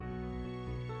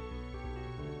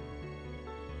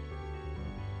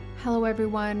Hello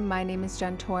everyone, my name is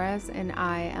Jen Torres and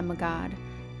I am a God,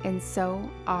 and so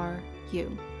are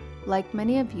you. Like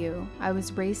many of you, I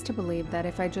was raised to believe that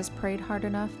if I just prayed hard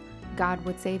enough, God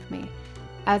would save me.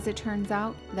 As it turns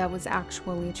out, that was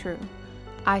actually true.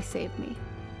 I saved me.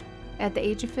 At the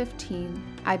age of 15,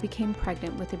 I became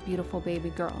pregnant with a beautiful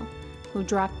baby girl who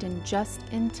dropped in just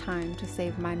in time to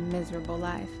save my miserable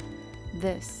life.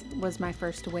 This was my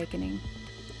first awakening.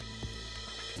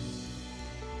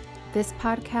 This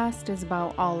podcast is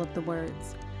about all of the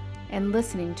words and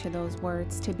listening to those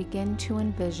words to begin to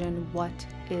envision what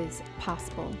is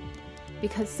possible.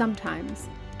 Because sometimes,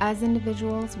 as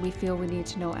individuals, we feel we need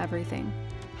to know everything,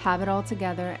 have it all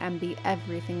together, and be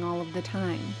everything all of the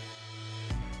time.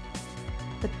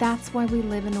 But that's why we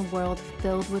live in a world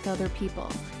filled with other people.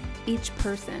 Each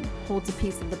person holds a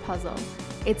piece of the puzzle.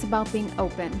 It's about being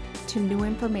open to new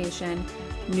information,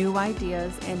 new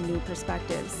ideas, and new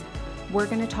perspectives. We're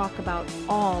going to talk about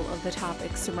all of the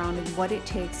topics surrounding what it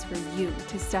takes for you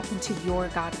to step into your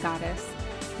God Goddess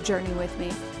journey with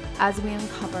me as we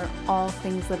uncover all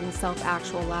things living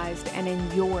self-actualized and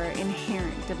in your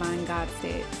inherent divine God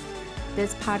state.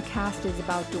 This podcast is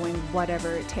about doing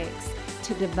whatever it takes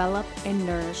to develop and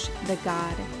nourish the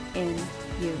God in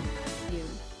you.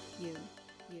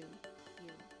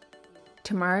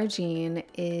 Tamara Jean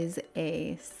is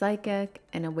a psychic,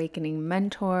 an awakening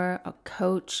mentor, a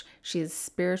coach. She's a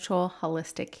spiritual,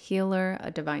 holistic healer,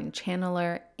 a divine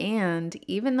channeler, and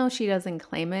even though she doesn't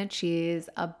claim it, she's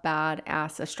a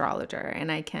badass astrologer.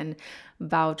 And I can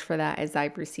vouch for that as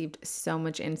I've received so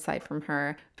much insight from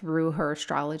her through her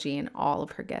astrology and all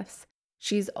of her gifts.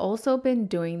 She's also been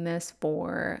doing this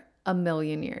for a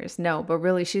million years. No, but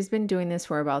really she's been doing this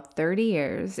for about 30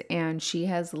 years and she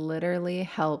has literally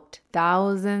helped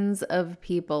thousands of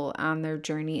people on their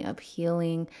journey of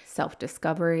healing,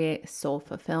 self-discovery, soul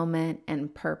fulfillment,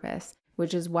 and purpose,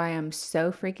 which is why I'm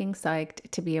so freaking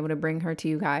psyched to be able to bring her to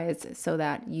you guys so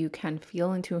that you can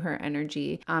feel into her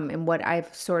energy and what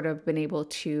I've sort of been able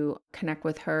to connect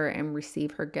with her and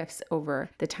receive her gifts over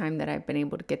the time that I've been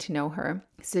able to get to know her.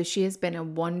 So she has been a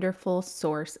wonderful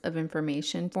source of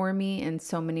information for me and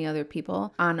so many other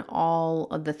people on all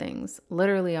of the things,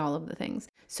 literally all of the things.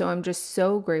 So I'm just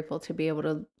so grateful to be able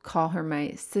to call her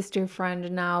my sister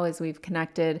friend now as we've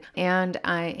connected. And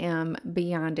I am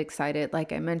beyond excited,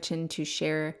 like I mentioned, to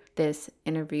share this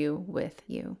interview with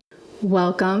you.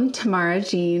 Welcome, Tamara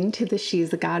Jean, to the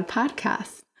She's a God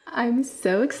podcast. I'm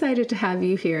so excited to have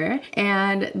you here.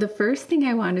 And the first thing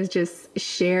I want to just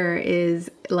share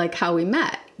is like how we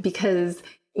met, because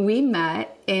we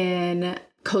met in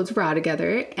Codes Raw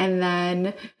together. And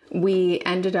then we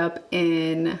ended up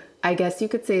in, I guess you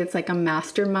could say it's like a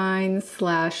mastermind /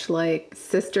 like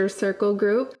sister circle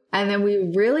group. And then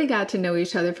we really got to know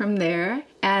each other from there.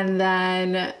 And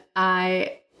then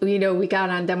we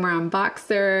got on, then we're on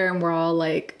Boxer and we're all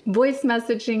like voice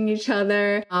messaging each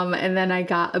other. And then I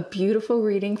got a beautiful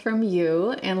reading from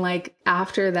you. And like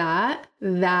after that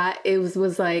it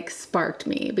was like sparked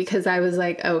me because I was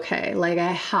like, okay, like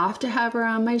I have to have her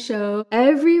on my show.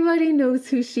 Everybody knows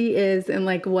who she is and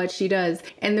like what she does.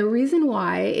 And the reason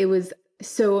why it was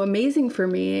so amazing for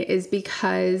me is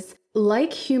because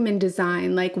like human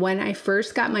design, like when I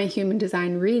first got my human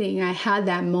design reading, I had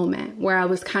that moment where I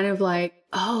was kind of like,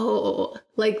 oh,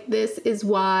 like this is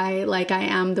why like I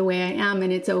am the way I am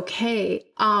and it's okay.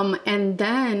 And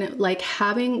then like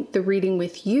having the reading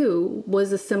with you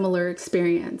was a similar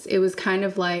experience. It was kind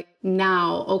of like,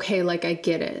 now, okay, like I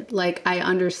get it. Like I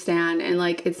understand and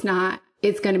like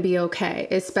it's going to be okay,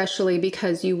 especially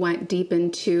because you went deep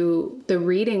into the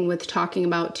reading with talking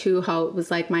about too, how it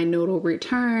was like my nodal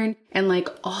return and like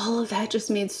all of that just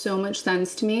made so much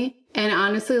sense to me. And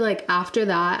honestly, like after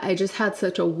that, I just had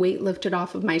such a weight lifted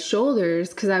off of my shoulders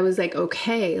because I was like,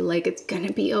 okay, like it's going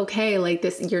to be okay. Like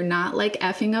this, you're not like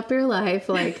effing up your life.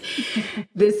 Like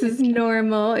this is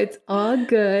normal. It's all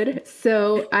good.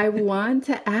 So I want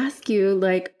to ask you,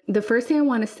 like, the first thing I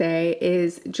want to say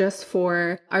is just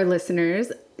for our listeners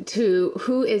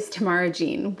who is Tamara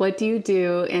Jean? What do you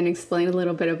do? And explain a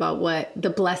little bit about what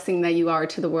the blessing that you are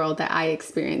to the world that I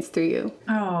experienced through you.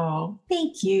 Oh,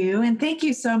 thank you. And thank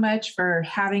you so much for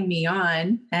having me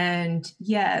on. And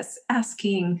yes,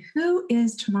 asking who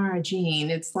is Tamara Jean?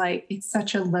 It's like, it's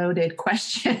such a loaded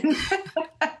question.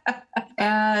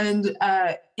 and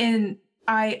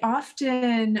I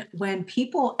often, when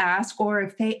people ask, or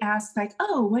if they ask like,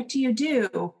 oh, what do you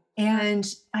do? And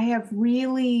I have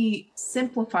really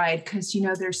simplified because,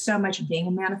 there's so much being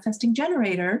a manifesting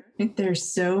generator. There's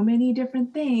so many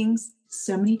different things,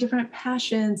 so many different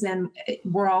passions, and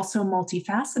we're all so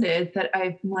multifaceted that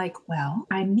I'm like, well,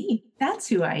 I'm me. That's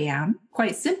who I am.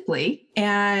 quite simply.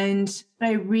 And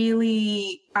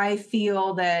I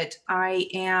feel that I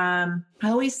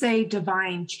always say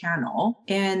divine channel,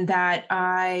 and that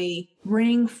I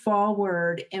bring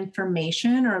forward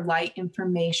information or light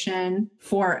information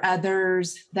for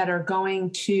others that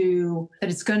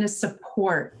it's going to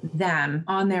support them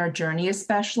on their journey,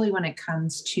 especially when it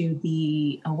comes to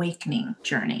the awakening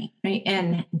journey, right?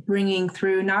 And bringing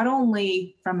through not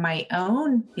only from my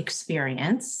own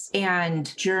experience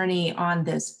and journey on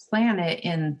this planet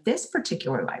in this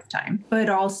particular lifetime, but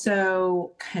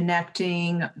also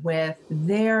connecting with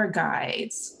their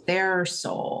guides, their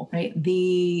soul, right?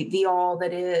 The all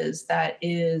that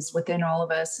is within all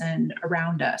of us and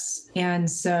around us. And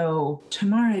so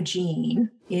Tamara Jean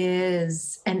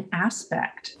is an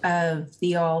aspect of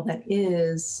the all that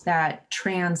is that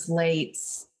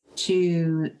translates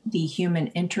to the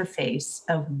human interface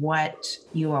of what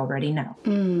you already know.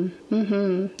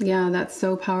 Yeah, that's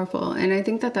so powerful. And I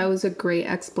think that that was a great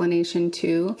explanation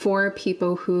too for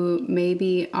people who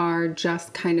maybe are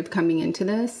just kind of coming into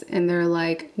this and they're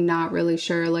like not really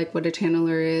sure like what a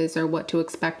channeler is or what to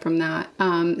expect from that.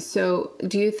 So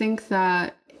do you think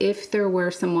that if there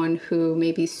were someone who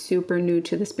may be super new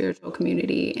to the spiritual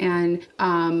community and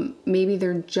maybe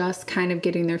they're just kind of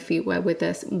getting their feet wet with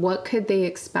this, what could they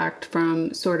expect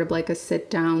from sort of like a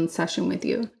sit down session with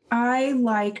you? I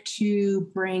like to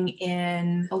bring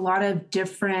in a lot of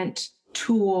different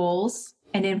tools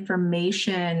and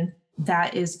information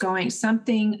that is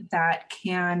something that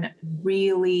can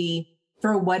really,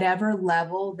 for whatever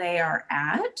level they are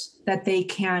at, that they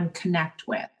can connect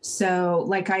with. So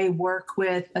like I work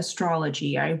with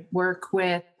astrology, I work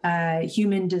with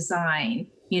human design,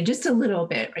 just a little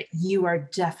bit, right? You are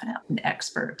definitely an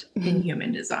expert in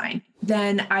human design.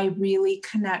 Then I really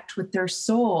connect with their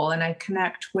soul and I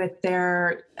connect with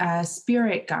their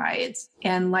spirit guides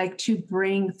and like to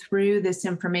bring through this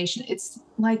information. It's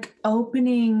like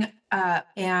opening up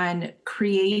and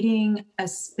creating a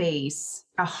space,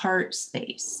 a heart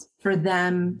space for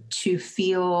them to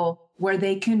feel where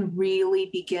they can really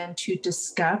begin to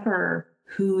discover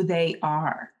who they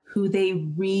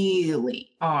really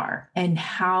are, and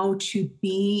how to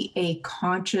be a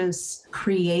conscious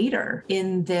creator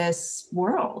in this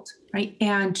world, right?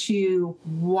 And to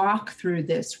walk through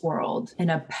this world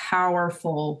in a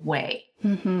powerful way.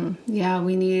 Yeah,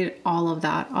 we need all of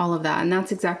that. And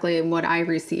that's exactly what I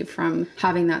received from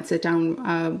having that sit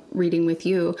down reading with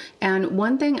you. And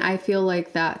one thing I feel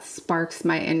like that sparks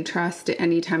my interest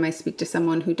anytime I speak to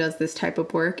someone who does this type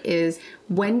of work is,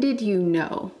 when did you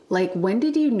know? Like, when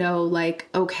did you know, like,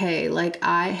 okay, like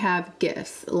I have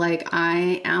gifts, like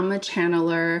I am a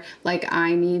channeler, like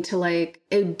I need to like,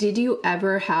 did you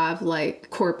ever have like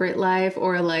corporate life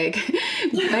or like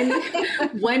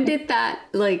when did that,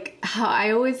 like, how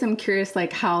I always am curious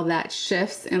like how that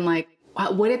shifts and like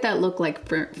what did that look like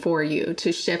for you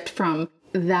to shift from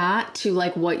that to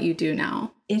like what you do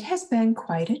now? It has been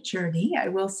quite a journey. I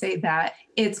will say that.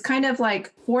 It's kind of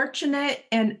like fortunate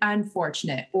and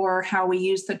unfortunate, or how we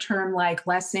use the term like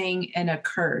blessing and a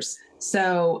curse.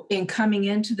 So in coming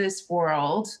into this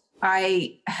world,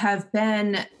 I have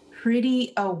been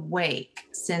pretty awake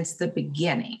since the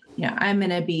beginning. I'm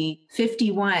going to be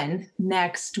 51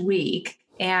 next week.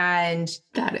 And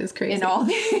that is crazy.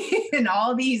 In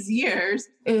all these years,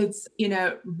 it's,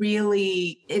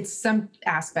 really, it's some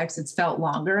aspects it's felt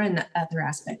longer, and other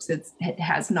aspects it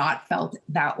has not felt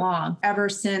that long ever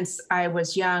since I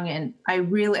was young. And I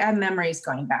have memories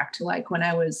going back to like when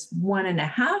I was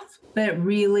 1.5, but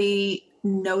really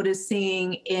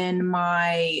noticing in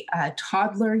my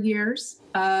toddler years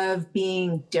of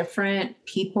being different.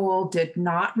 People did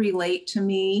not relate to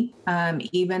me,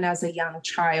 even as a young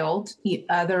child,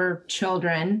 other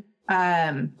children.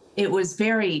 It was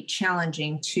very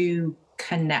challenging to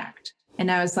connect.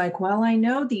 And I was like, well, I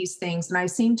know these things. And I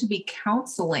seem to be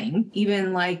counseling,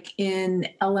 even like in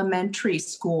elementary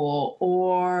school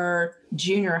or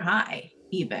junior high,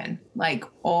 even like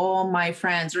all my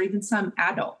friends or even some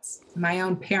adults, my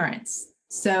own parents.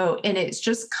 So, and it's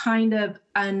just kind of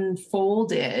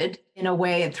unfolded in a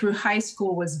way, and through high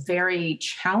school was very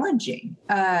challenging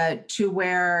to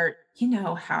where,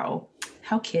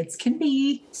 how kids can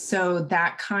be. So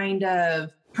that kind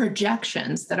of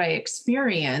projections that I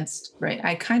experienced, right,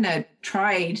 I kind of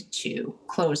tried to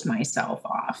close myself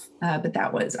off, but I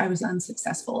was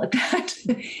unsuccessful at that.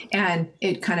 And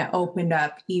it kind of opened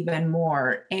up even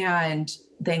more. And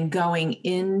then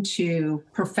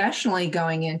professionally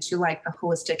going into like the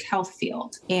holistic health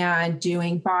field and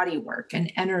doing body work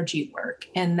and energy work.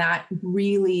 And that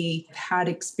really had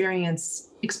experiences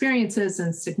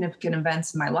and significant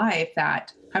events in my life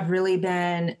that have really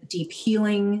been deep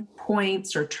healing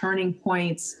points or turning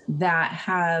points that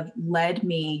have led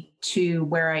me to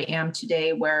where I am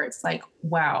today, where it's like,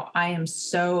 wow, I am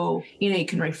so, you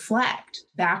can reflect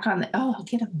back on I'll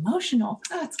get emotional.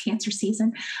 Oh, it's cancer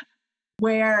season.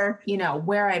 Where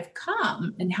I've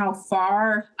come and how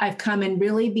far I've come, and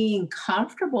really being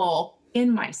comfortable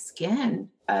in my skin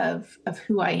of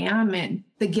who I am and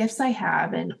the gifts I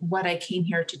have and what I came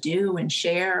here to do and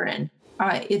share. And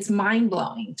it's mind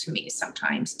blowing to me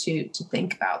sometimes to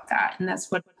think about that. And that's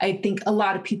what I think a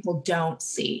lot of people don't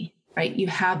see. Right. You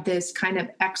have this kind of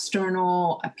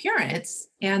external appearance,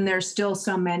 and there's still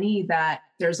so many that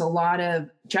there's a lot of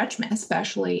judgment,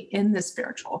 especially in the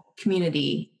spiritual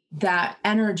community. That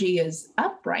energy is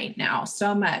up right now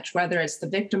so much, whether it's the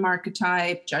victim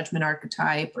archetype, judgment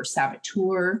archetype, or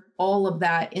saboteur, all of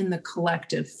that in the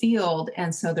collective field.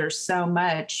 And so there's so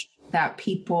much that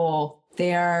people,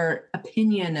 their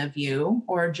opinion of you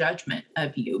or judgment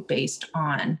of you based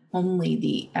on only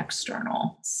the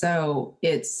external. So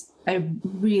it's a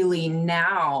really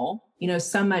now,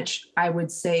 so much, I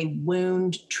would say,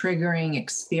 wound triggering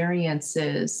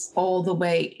experiences all the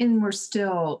way. And we're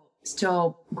still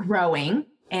growing,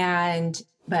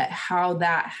 but how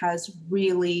that has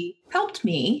really helped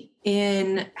me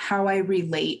in how I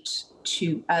relate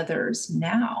to others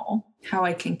now, how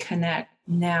I can connect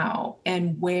now,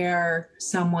 and where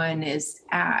someone is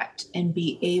at, and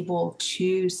be able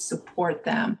to support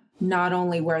them, not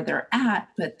only where they're at,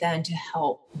 but then to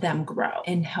help them grow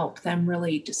and help them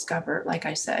really discover, like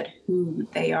I said, who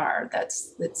they are.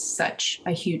 That's such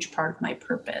a huge part of my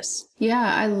purpose.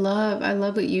 Yeah, I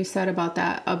love what you said about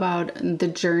that, about the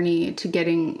journey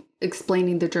to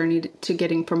explaining the journey to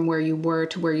getting from where you were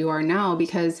to where you are now,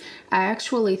 because I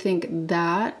actually think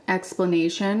that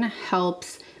explanation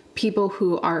helps people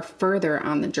who are further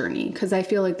on the journey. Because I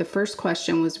feel like the first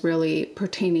question was really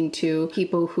pertaining to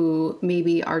people who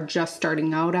maybe are just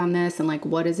starting out on this and like,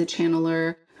 what is a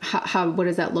channeler? What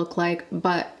does that look like?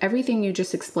 But everything you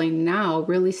just explained now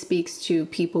really speaks to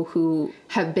people who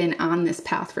have been on this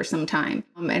path for some time.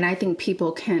 And I think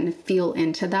people can feel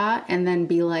into that and then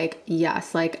be like,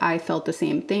 yes, like I felt the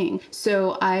same thing.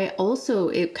 So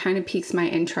it kind of piques my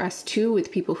interest too with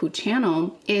people who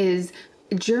channel is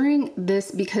during this,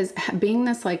 because being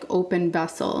this like open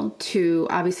vessel to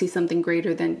obviously something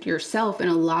greater than yourself and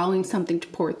allowing something to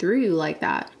pour through you like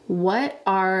that, what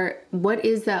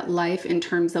is that life in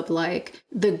terms of like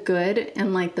the good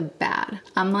and like the bad?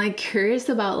 I'm like curious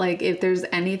about like if there's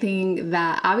anything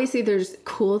that, obviously there's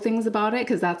cool things about it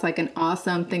because that's like an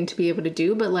awesome thing to be able to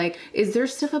do, but like is there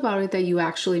stuff about it that you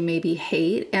actually maybe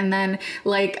hate? And then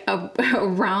like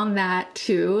around that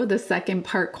too, the second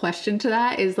part question to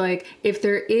that is like, if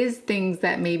there is things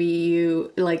that maybe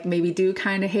you like maybe do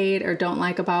kind of hate or don't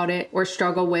like about it or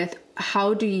struggle with,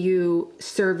 how do you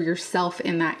serve yourself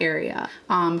in that area,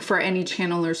 for any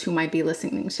channelers who might be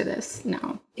listening to this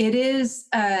now? It is,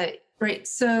 right.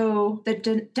 So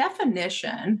the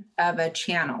definition of a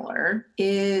channeler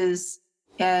is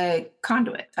a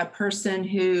conduit, a person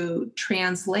who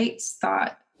translates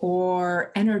thought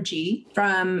or energy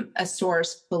from a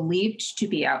source believed to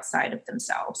be outside of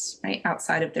themselves, right?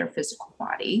 Outside of their physical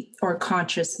body or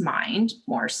conscious mind,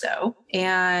 more so.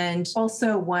 And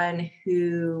also one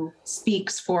who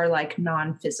speaks for like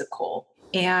non-physical.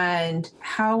 And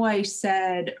how I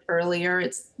said earlier,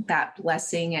 it's that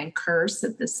blessing and curse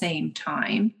at the same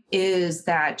time, is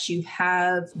that you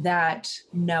have that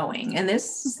knowing. And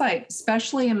this is like,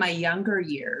 especially in my younger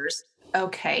years,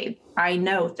 okay, I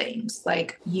know things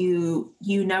like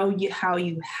how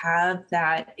you have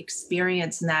that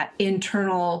experience and that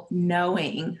internal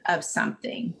knowing of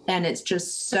something. And it's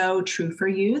just so true for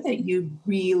you that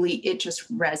it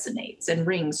just resonates and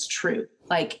rings true,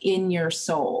 like in your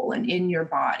soul and in your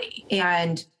body.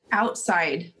 And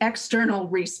outside external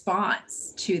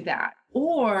response to that,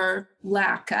 or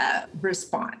lack of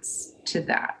response to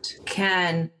that,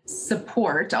 can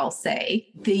support, I'll say,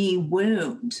 the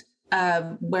wound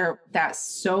where that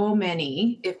so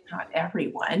many, if not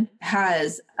everyone,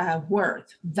 has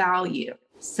worth, value,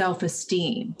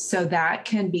 self-esteem. So that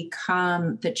can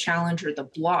become the challenge or the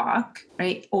block,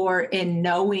 right? Or in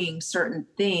knowing certain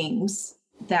things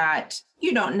that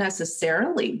you don't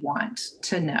necessarily want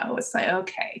to know. It's like,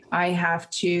 okay, I have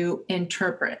to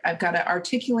interpret. I've got to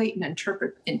articulate and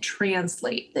interpret and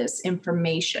translate this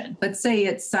information. Let's say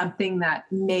it's something that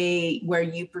where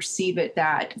you perceive it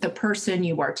that the person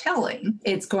you are telling,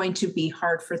 it's going to be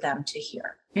hard for them to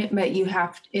hear. But you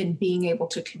have, in being able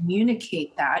to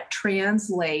communicate that,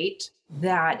 translate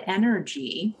that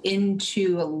energy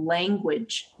into a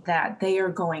language that they are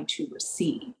going to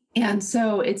receive. And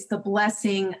so it's the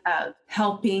blessing of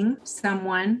helping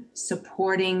someone,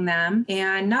 supporting them,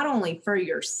 and not only for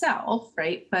yourself,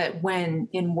 right? But when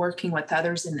in working with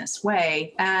others in this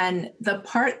way. And the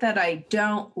part that I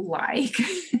don't like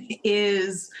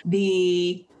is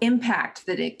the impact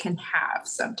that it can have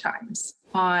sometimes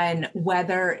on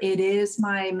whether it is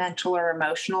my mental or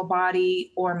emotional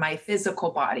body or my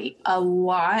physical body. A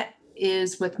lot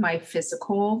is with my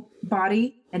physical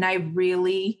body, and I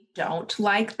really don't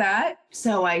like that.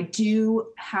 So I do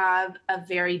have a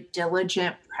very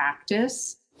diligent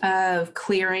practice of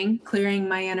clearing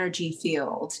my energy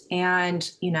field. And,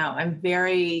 I'm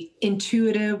very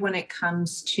intuitive when it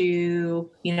comes to,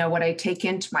 what I take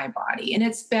into my body. And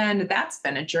that's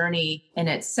been a journey in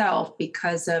itself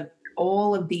because of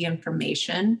all of the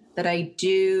information that I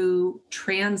do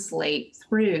translate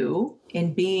through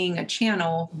in being a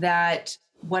channel, that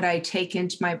what I take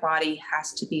into my body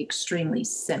has to be extremely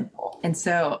simple. And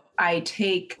so I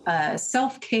take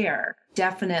self-care,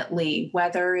 definitely,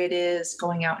 whether it is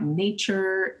going out in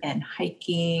nature and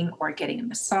hiking or getting a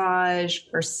massage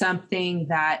or something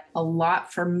that a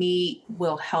lot for me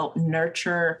will help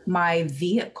nurture my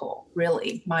vehicle,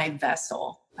 really, my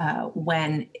vessel,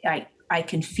 when I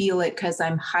can feel it because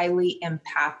I'm highly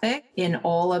empathic in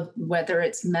all of, whether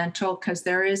it's mental, because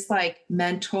there is like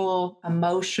mental,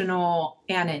 emotional,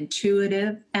 and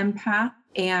intuitive empath.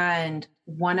 And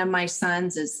one of my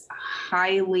sons is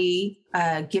highly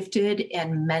gifted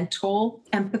in mental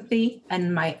empathy,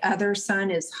 and my other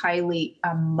son is highly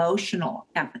emotional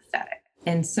empathetic.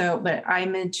 And so, but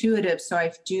I'm intuitive, so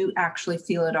I do actually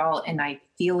feel it all, and I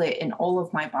feel it in all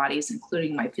of my bodies,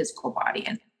 including my physical body.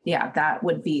 And yeah, that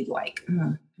would be like,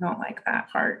 I don't like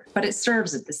that part, but it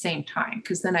serves at the same time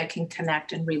because then I can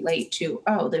connect and relate to,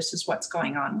 oh, this is what's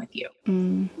going on with you.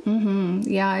 Mm-hmm.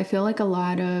 Yeah, I feel like a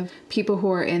lot of people who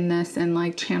are in this and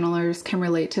like channelers can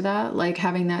relate to that, like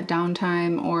having that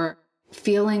downtime or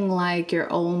feeling like you're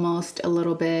almost a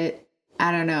little bit,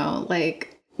 I don't know,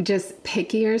 like just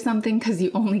picky or something because you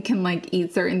only can like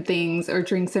eat certain things or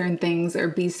drink certain things or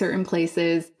be certain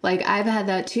places. Like I've had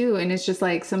that too. And it's just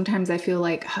like sometimes I feel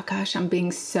like, oh gosh, I'm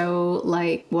being so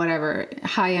like whatever,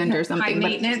 high end or something. High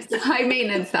maintenance. But high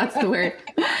maintenance, that's the word.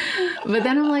 But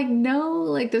then I'm like, no,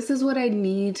 like this is what I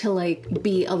need to like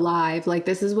be alive. Like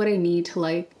this is what I need to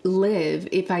like live.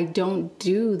 If I don't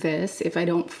do this, if I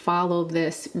don't follow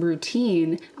this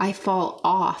routine, I fall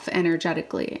off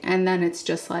energetically. And then it's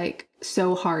just like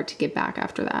so hard to get back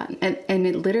after that. And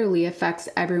it literally affects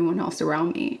everyone else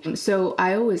around me. So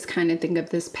I always kind of think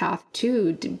of this path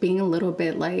too, being a little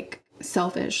bit like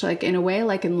selfish, like in a way,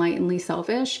 like enlightenedly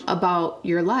selfish about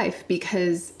your life,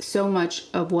 because so much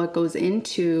of what goes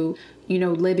into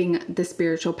living the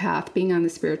spiritual path, being on the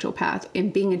spiritual path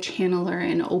and being a channeler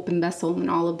and an open vessel and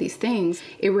all of these things,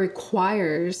 it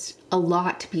requires a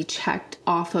lot to be checked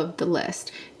off of the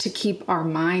list to keep our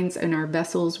minds and our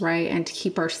vessels right and to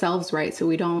keep ourselves right so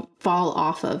we don't fall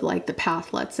off of like the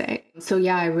path, let's say. So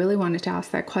yeah, I really wanted to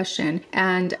ask that question.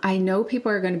 And I know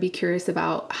people are going to be curious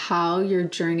about how your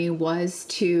journey was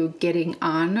to getting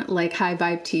on like High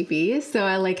Vibe TV. So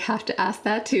I like have to ask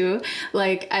that too.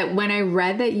 Like when I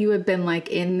read that you had been like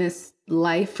in this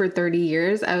life for 30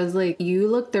 years, I was like, you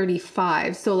look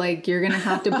 35. So like, you're going to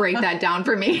have to break that down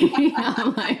for me.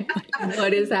 I'm like,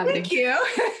 what is happening? Thank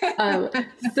you.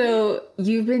 So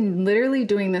you've been literally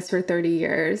doing this for 30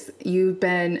 years. You've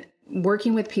been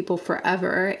working with people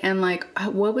forever. And like,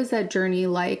 what was that journey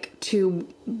like to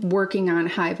working on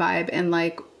High Vibe, and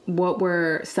like, what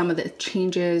were some of the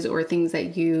changes or things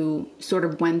that you sort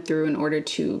of went through in order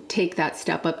to take that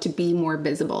step up to be more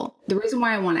visible? The reason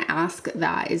why I want to ask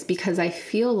that is because I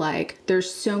feel like there's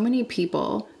so many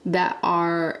people that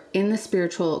are in the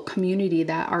spiritual community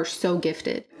that are so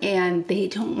gifted and they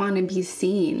don't want to be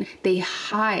seen. They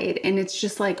hide. And it's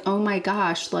just like, oh my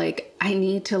gosh, like I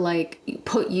need to like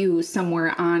put you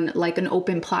somewhere on like an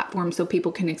open platform so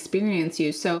people can experience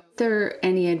you. So is there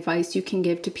any advice you can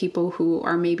give to people who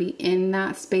are maybe in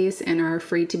that space and are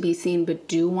afraid to be seen, but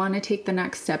do want to take the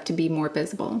next step to be more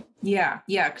visible? Yeah,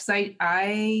 because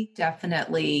I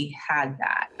definitely had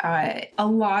that. A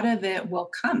lot of it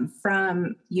will come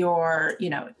from your,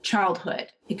 childhood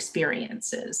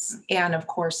experiences, and of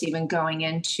course, even going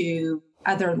into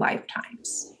other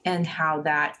lifetimes, and how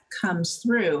that comes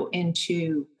through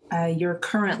into your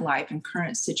current life and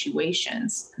current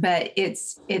situations. But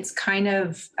it's kind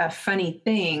of a funny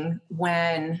thing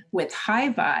when with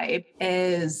High Vibe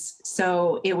is,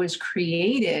 so it was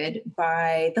created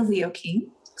by the Leo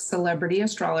King, celebrity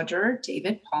astrologer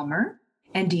David Palmer,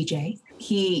 and DJ.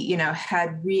 He,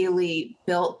 had really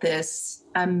built this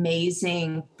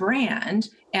amazing brand,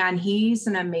 and he's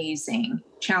an amazing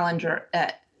Challenger.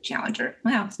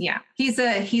 Well, yeah, he's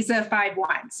a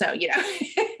 5'1", so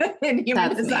in human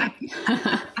That's design. me.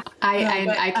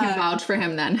 I can But vouch for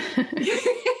him then.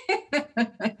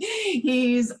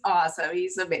 he's awesome.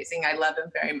 He's amazing. I love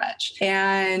him very much.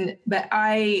 But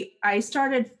I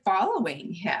started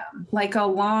following him like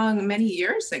many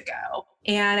years ago,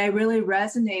 and I really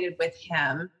resonated with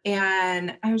him.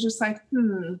 And I was just like,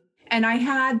 And I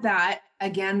had that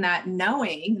again, that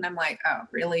knowing, and I'm like, oh,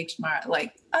 really, Tamara?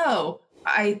 Like, oh,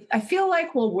 I feel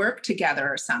like we'll work together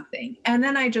or something. And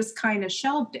then I just kind of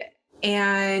shelved it.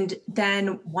 And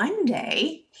then one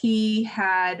day he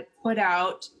had put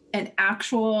out an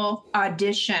actual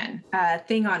audition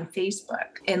thing on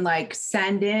Facebook and like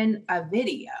send in a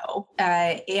video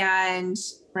and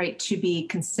right to be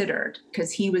considered,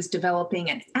 because he was developing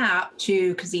an app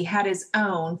because he had his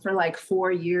own for like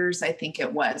 4 years, I think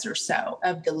it was, or so,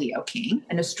 of the Leo King,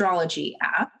 an astrology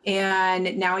app.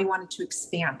 And now he wanted to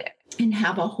expand it and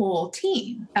have a whole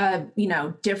team of,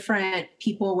 different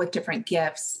people with different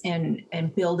gifts and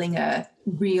building a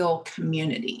real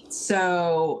community.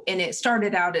 So, and it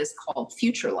started out as called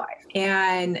Future Life.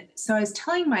 And so I was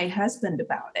telling my husband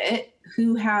about it,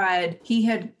 he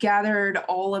had gathered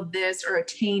all of this, or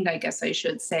attained, I guess I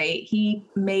should say. He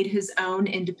made his own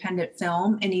independent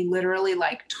film, and he literally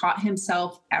like taught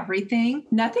himself everything.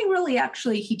 Nothing really,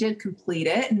 actually, he did complete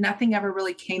it, and nothing ever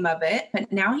really came of it. But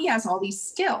now he has all these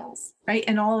skills, right?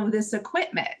 And all of this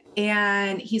equipment.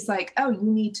 And he's like, oh,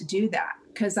 you need to do that.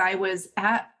 Because I was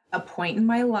at a point in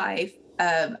my life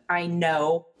of, I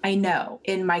know,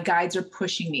 and my guides are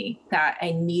pushing me that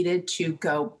I needed to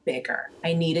go bigger.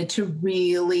 I needed to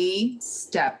really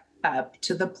step up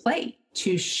to the plate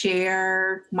to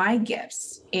share my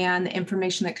gifts and the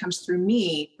information that comes through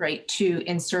me, right,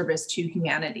 in service to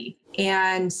humanity.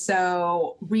 And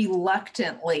so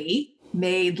reluctantly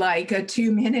made like a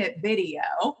 2-minute video,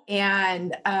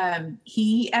 and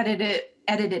he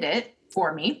edited it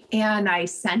for me, and I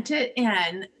sent it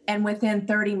in, and within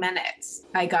 30 minutes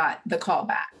I got the call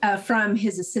back from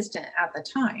his assistant at the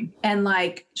time. And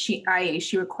like she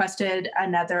requested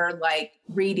another like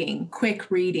quick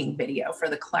reading video for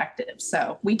the collective.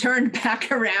 So we turned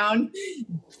back around,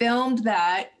 filmed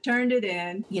that, turned it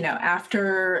in,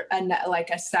 after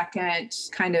a second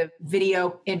kind of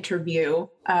video interview,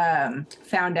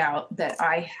 found out that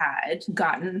I had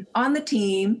gotten on the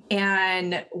team.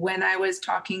 And when I was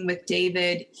talking with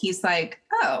David, he's like,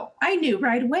 oh, I knew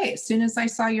right away, as soon as I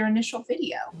saw your initial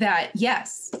video, that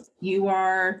yes, you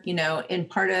are, in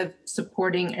part of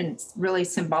supporting, and it's really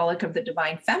symbolic of the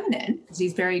divine feminine, because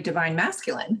he's very divine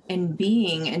masculine in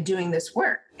being and doing this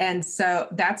work. And so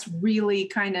that's really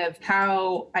kind of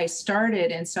how I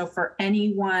started. And so for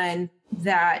anyone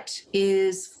that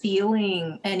is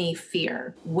feeling any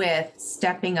fear with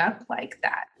stepping up like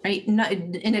that, right?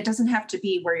 And it doesn't have to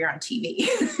be where you're on TV,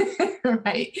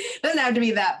 right? It doesn't have to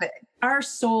be that big. Our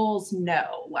souls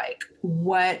know like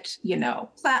what,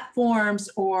 platforms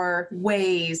or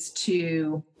ways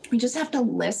we just have to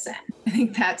listen. I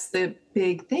think that's the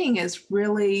big thing, is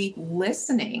really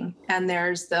listening. And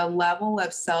there's the level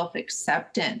of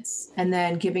self-acceptance, and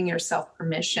then giving yourself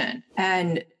permission,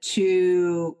 and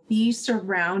to be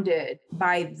surrounded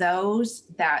by those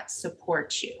that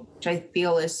support you, which I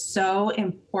feel is so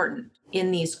important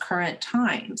in these current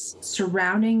times.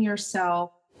 Surrounding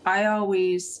yourself, I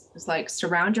always was like,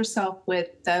 surround yourself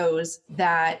with those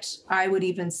that I would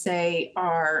even say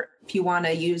are, if you want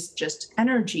to use just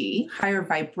energy, higher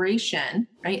vibration,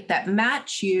 right? That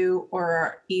match you,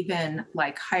 or even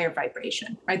like higher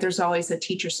vibration, right? There's always a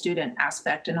teacher-student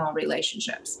aspect in all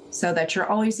relationships, so that you're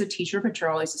always a teacher, but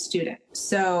you're always a student.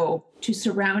 So to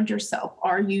surround yourself,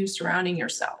 are you surrounding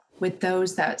yourself with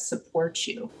those that support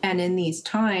you? And in these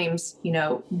times,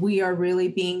 we are really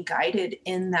being guided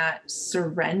in that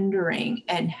surrendering.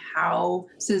 And how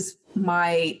this is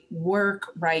my work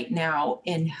right now,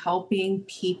 in helping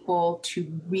people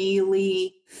to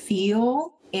really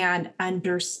feel and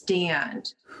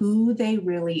understand who they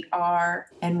really are,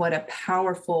 and what a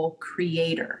powerful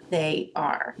creator they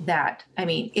are.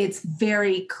 It's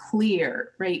very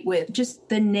clear, right? With just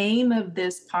the name of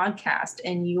this podcast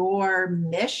and your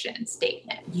mission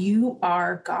statement, you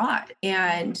are God.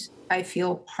 And I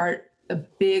feel a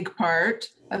big part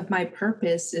of my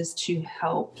purpose is to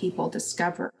help people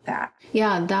discover that.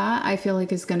 Yeah, that I feel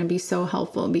like is going to be so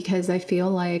helpful, because I feel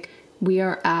like we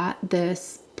are at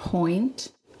this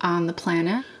point on the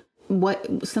planet.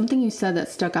 Something you said that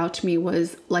stuck out to me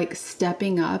was like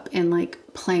stepping up and like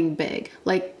playing big.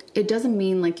 Like, it doesn't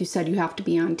mean, like you said, you have to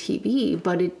be on TV,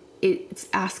 but it's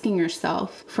asking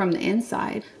yourself from the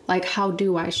inside, like, how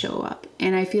do I show up?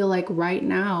 And I feel like right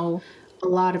now, a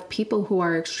lot of people who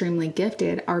are extremely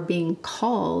gifted are being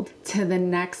called to the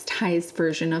next highest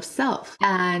version of self.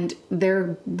 And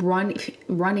they're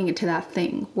running into that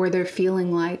thing where they're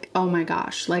feeling like, oh my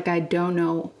gosh, like I don't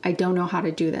know how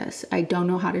to do this. I don't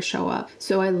know how to show up.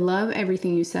 So I love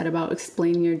everything you said about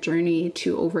explaining your journey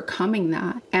to overcoming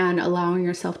that and allowing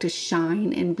yourself to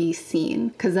shine and be seen.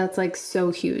 Because that's like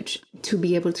so huge to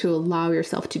be able to allow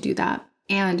yourself to do that.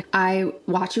 And I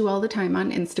watch you all the time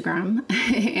on Instagram,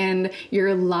 and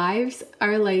your lives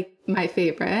are like my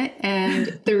favorite.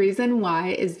 And the reason why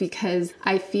is because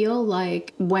I feel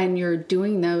like when you're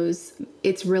doing those,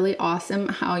 it's really awesome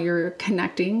how you're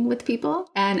connecting with people.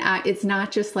 And it's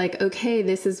not just like, okay,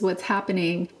 this is what's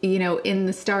happening, in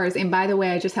the stars. And by the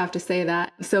way, I just have to say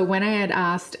that. So when I had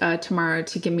asked Tamara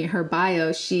to give me her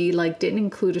bio, she like didn't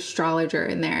include astrologer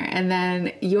in there. And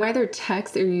then you either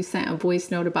text or you sent a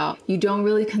voice note about you don't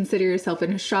really consider yourself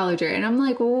an astrologer. And I'm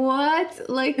like, what?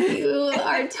 Like you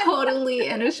are totally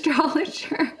an astrologer.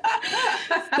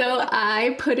 So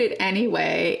I put it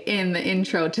anyway in the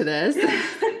intro to this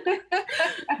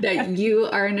that you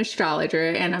are an astrologer,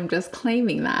 and I'm just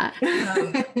claiming that.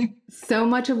 So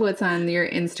much of what's on your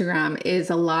Instagram is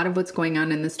a lot of what's going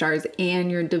on in the stars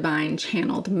and your divine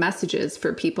channeled messages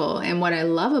for people. And what I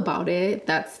love about it,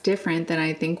 that's different than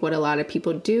I think what a lot of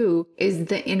people do, is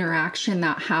the interaction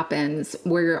that happens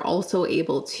where you're also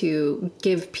able to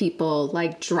give people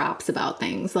like drops about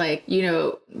things, like,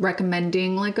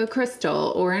 recommending like a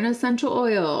crystal or an essential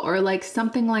oil or like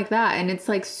something like that. And it's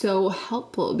like so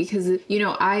helpful because,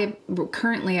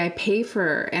 I pay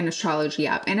for an astrology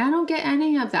app and I don't get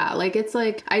any of that. Like, it's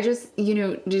like, I just,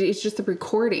 it's just a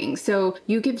recording. So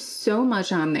you give so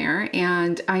much on there.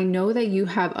 And I know that you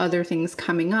have other things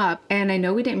coming up. And I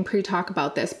know we didn't pre-talk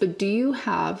about this, but do you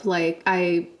have like,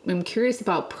 I'm curious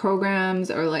about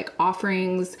programs or like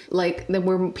offerings like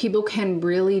where people can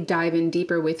really dive in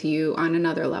deeper with you on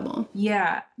another level?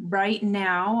 Yeah. Right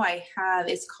now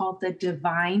it's called the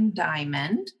Divine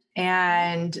Diamond.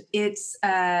 And it's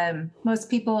most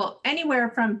people anywhere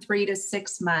from 3 to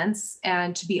 6 months.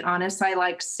 And to be honest, I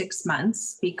like 6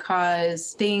 months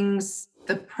because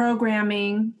the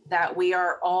programming that we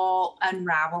are all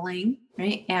unraveling,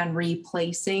 right, and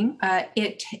replacing,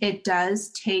 it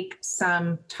does take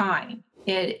some time.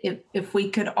 If we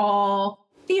could all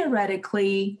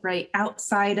theoretically, right,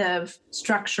 outside of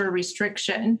structure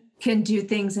restriction, can do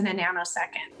things in a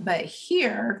nanosecond. But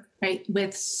here, right,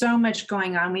 with so much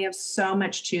going on, we have so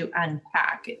much to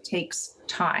unpack. It takes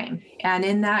time. And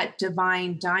in that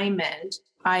Divine Diamond,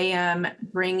 I'm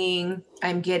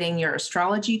getting your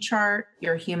astrology chart,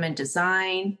 your human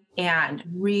design, and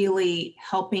really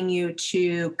helping you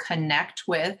to connect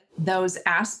with those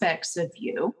aspects of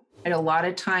you. And a lot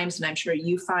of times, and I'm sure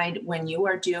you find when you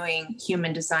are doing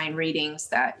human design readings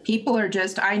that people are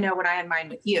just, I know when I had mine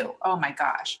with you, oh my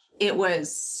gosh, it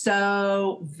was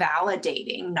so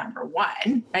validating, number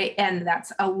one, right? And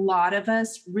that's a lot of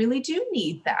us really do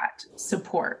need that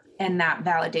support and that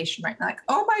validation, right? Like,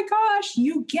 oh my gosh,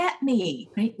 you get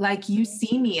me, right? Like you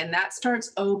see me, and that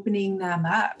starts opening them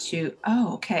up to,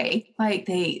 oh, okay, like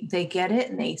they get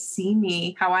it and they see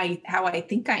me how I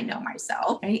think I know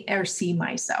myself, right? Or see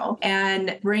myself,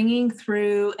 and bringing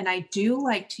through. And I do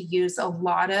like to use a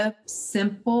lot of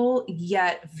simple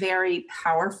yet very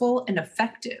powerful and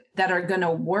effective that are going to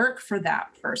work for that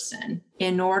person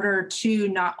in order to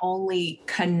not only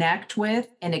connect with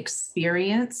and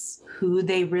experience who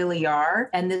they really are.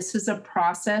 And this is a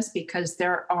process because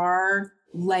there are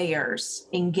layers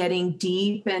in getting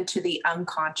deep into the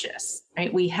unconscious,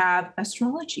 right? We have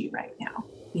astrology right now.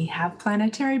 We have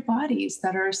planetary bodies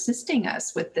that are assisting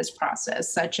us with this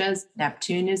process, such as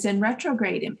Neptune is in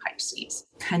retrograde in Pisces,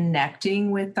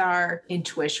 connecting with our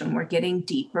intuition. We're getting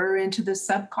deeper into the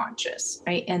subconscious,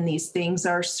 right? And these things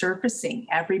are surfacing.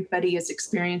 Everybody is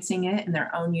experiencing it in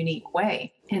their own unique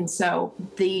way. And so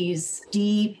these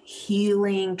deep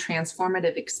healing,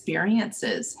 transformative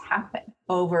experiences happen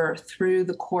through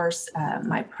the course of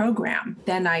my program.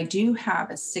 Then I do have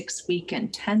a 6-week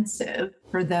intensive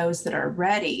for those that are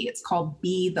ready. It's called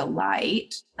Be the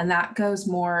Light. And that goes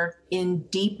more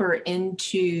deeper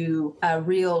into a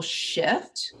real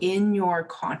shift in your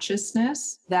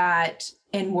consciousness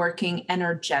in working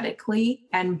energetically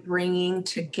and bringing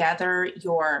together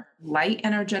your light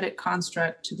energetic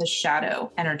construct to the shadow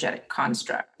energetic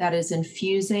construct that is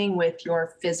infusing with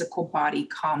your physical body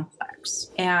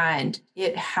complex. And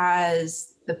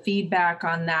the feedback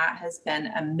on that has been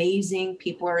amazing.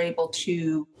 People are able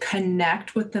to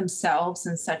connect with themselves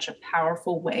in such a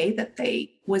powerful way that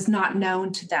was not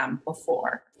known to them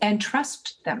before, and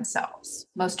trust themselves,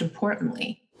 most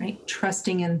importantly. right?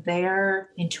 Trusting in their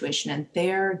intuition and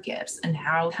their gifts and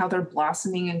how they're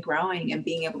blossoming and growing and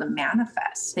being able to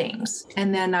manifest things.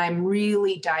 And then I'm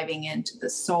really diving into the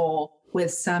soul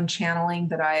with some channeling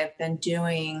that I have been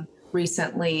doing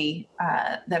recently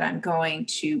that I'm going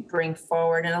to bring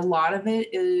forward. And a lot of it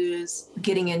is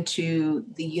getting into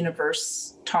the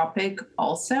universe topic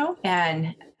also,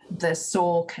 and the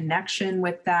soul connection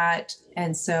with that.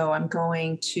 And so I'm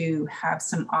going to have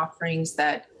some offerings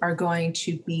that are going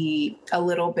to be a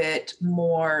little bit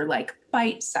more like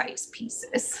bite-sized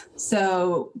pieces.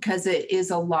 So, because it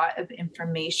is a lot of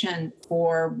information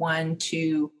for one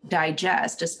to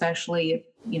digest, especially if,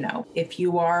 if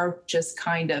you are just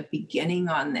kind of beginning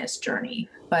on this journey.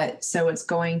 But so it's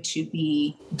going to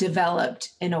be developed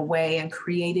in a way and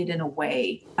created in a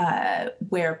way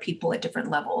where people at different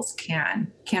levels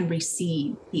can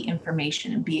receive the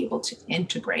information and be able to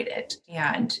integrate it,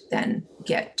 and then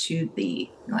get to the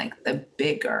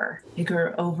bigger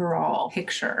overall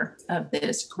picture of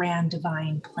this grand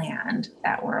divine plan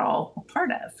that we're all a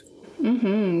part of.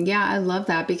 Mm-hmm. Yeah, I love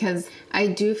that, because I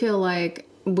do feel like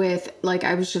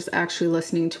I was just actually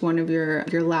listening to one of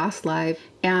your last live,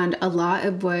 and a lot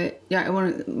of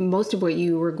most of what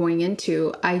you were going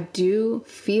into, I do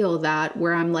feel that,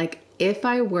 where I'm like, if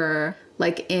I were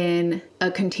like in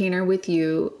a container with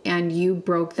you and you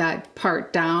broke that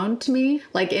part down to me,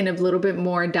 like in a little bit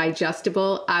more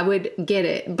digestible, I would get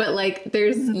it. But like,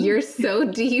 you're so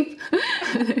deep.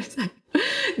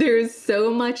 There's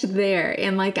so much there,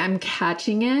 and like I'm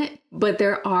catching it, but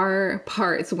there are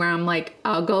parts where I'm like,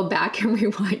 I'll go back and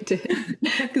rewind it,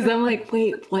 because I'm like,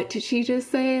 wait, what did she just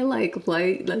say? Like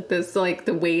this, like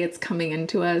the way it's coming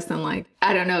into us, and like,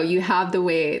 I don't know, you have the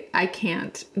way. I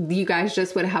can't. You guys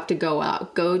just would have to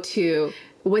go to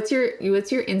what's your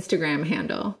Instagram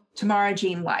handle? Tamara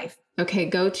Jean Life. Okay,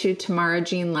 go to Tamara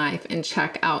Jean Life and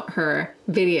check out her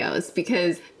videos,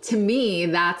 because to me,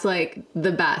 that's like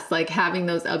the best, like having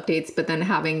those updates, but then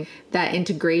having that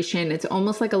integration. It's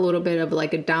almost like a little bit of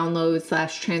like a download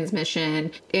 /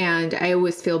 transmission. And I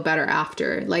always feel better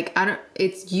after. Like,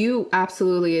 it's you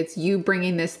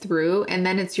bringing this through, and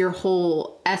then it's your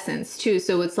whole essence too.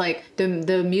 So it's like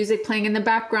the music playing in the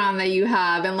background that you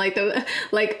have, and like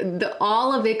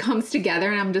all of it comes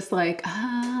together, and I'm just like,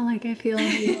 like I feel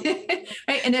right.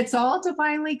 And it's all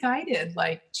divinely guided,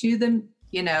 like to the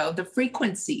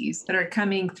frequencies that are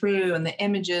coming through, and the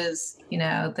images,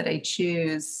 that I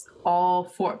choose all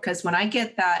for, because when I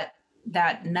get that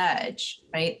nudge,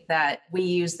 right, that we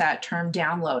use that term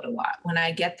download a lot. When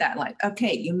I get that, like,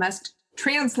 okay, you must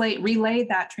relay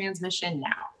that transmission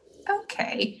now.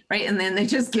 Okay. Right. And then they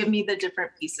just give me the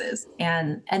different pieces,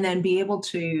 and then be able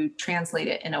to translate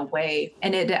it in a way.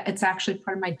 And it's actually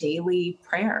part of my daily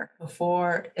prayer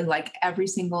before, like every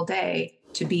single day,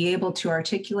 to be able to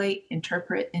articulate,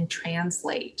 interpret, and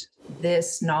translate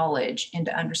this knowledge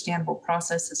into understandable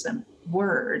processes and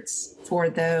words for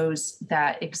those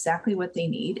that exactly what they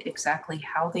need, exactly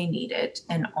how they need it,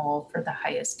 and all for the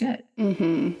highest good.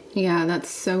 Mm-hmm. Yeah, that's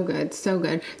so good. So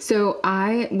good. So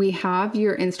we have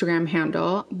your Instagram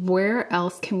handle. Where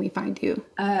else can we find you?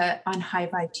 On High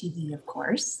Vibe TV, of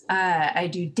course. I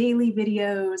do daily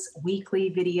videos,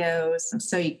 weekly videos.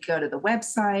 So you go to the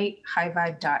website,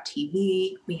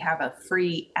 highvibe.tv. We have a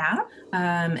free app,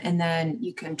 and then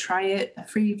you can try it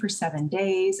free for 7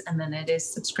 days, and then it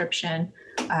is subscription.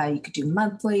 You could do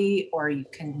monthly, or you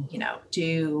can,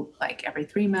 do like every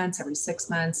 3 months, every 6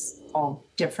 months, all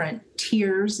different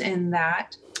tiers in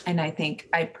that. And I think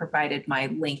I provided my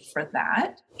link for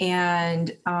that.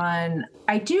 And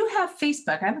I do have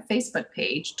Facebook. I have a Facebook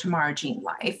page, Tamara Jean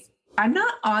Life. I'm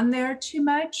not on there too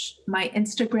much. My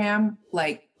Instagram,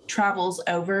 travels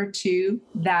over to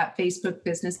that Facebook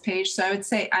business page. So I would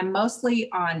say I'm mostly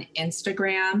on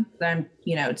Instagram. I'm,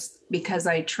 it's because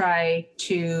I try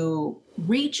to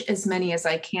reach as many as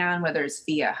I can, whether it's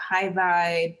via High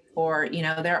Vibe or,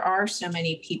 there are so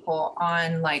many people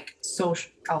on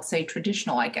social, I'll say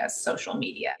traditional, social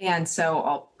media. And so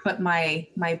I'll put my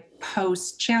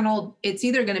post channel. It's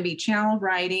either going to be channel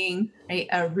writing,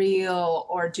 a reel,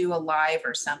 or do a live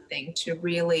or something to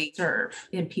really serve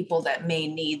in people that may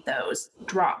need those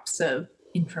drops of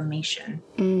information.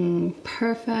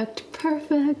 Perfect.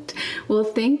 Well,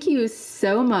 thank you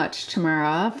so much,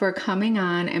 Tamara, for coming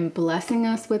on and blessing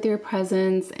us with your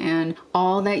presence and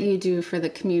all that you do for the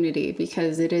community,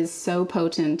 because it is so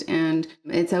potent. And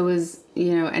it's always,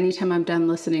 anytime I'm done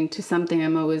listening to something,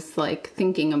 I'm always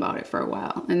thinking about it for a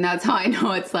while. And that's how I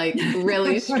know it's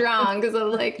really strong, because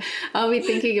I'll be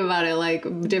thinking about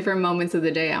it different moments of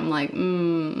the day. I'm letting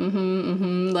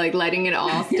it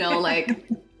all still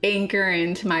anchor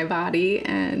into my body.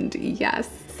 And yes,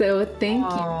 So thank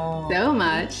you Oh, so thank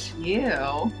much.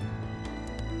 you.